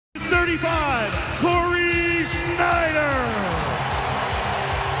35, Cory Schneider.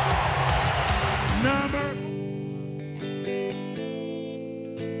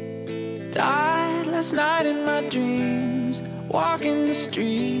 Died last night in my dreams, walking the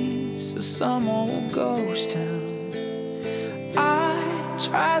streets of some old ghost town. I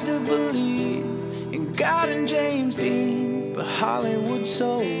tried to believe in God and James Dean, but Hollywood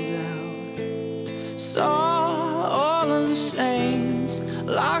sold out. Saw all of the saints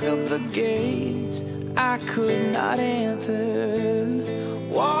lock up the gates I could not enter.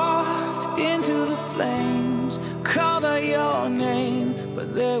 Walked into the flames, called out your name,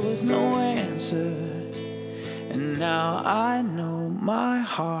 but there was no answer. And now I know my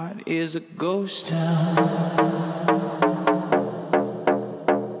heart is a ghost town.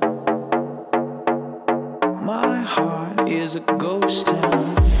 My heart is a ghost town.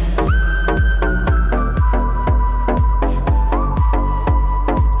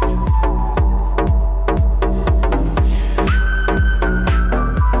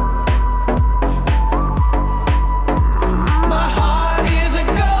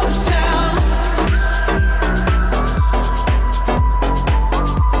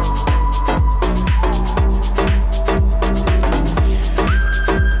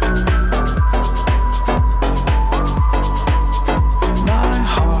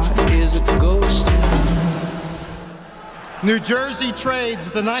 New Jersey trades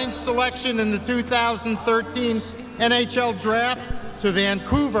the 9th selection in the 2013 NHL Draft to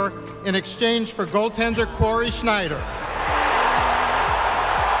Vancouver in exchange for goaltender Cory Schneider.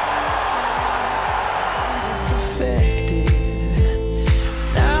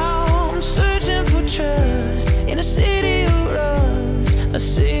 Now I'm searching for trust in a city of rust, a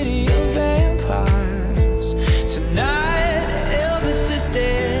city of vampires. Tonight Elvis is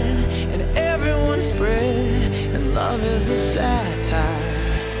dead and everyone's spread. Love is a satire,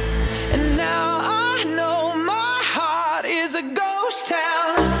 and now I know my heart is a ghost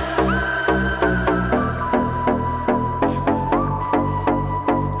town.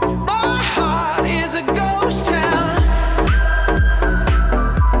 My heart is a ghost town.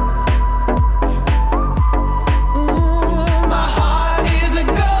 Ooh, my heart is a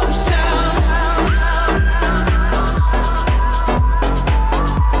ghost town.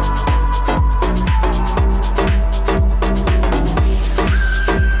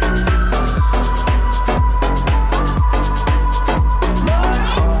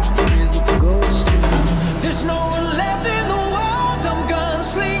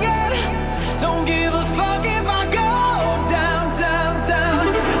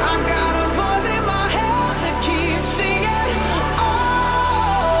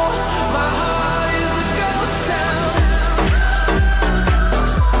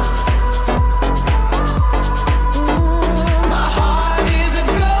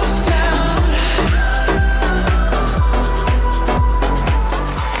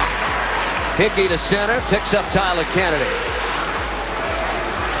 Hickey to center, picks up Tyler Kennedy.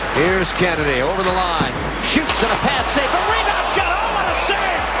 Here's Kennedy over the line, shoots and a pad save, a rebound shot. Oh, what a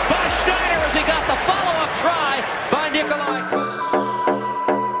save by Schneider as he got the follow-up try by Nikolai.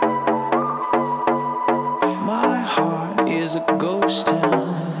 My heart is a ghost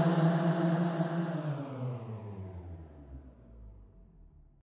town.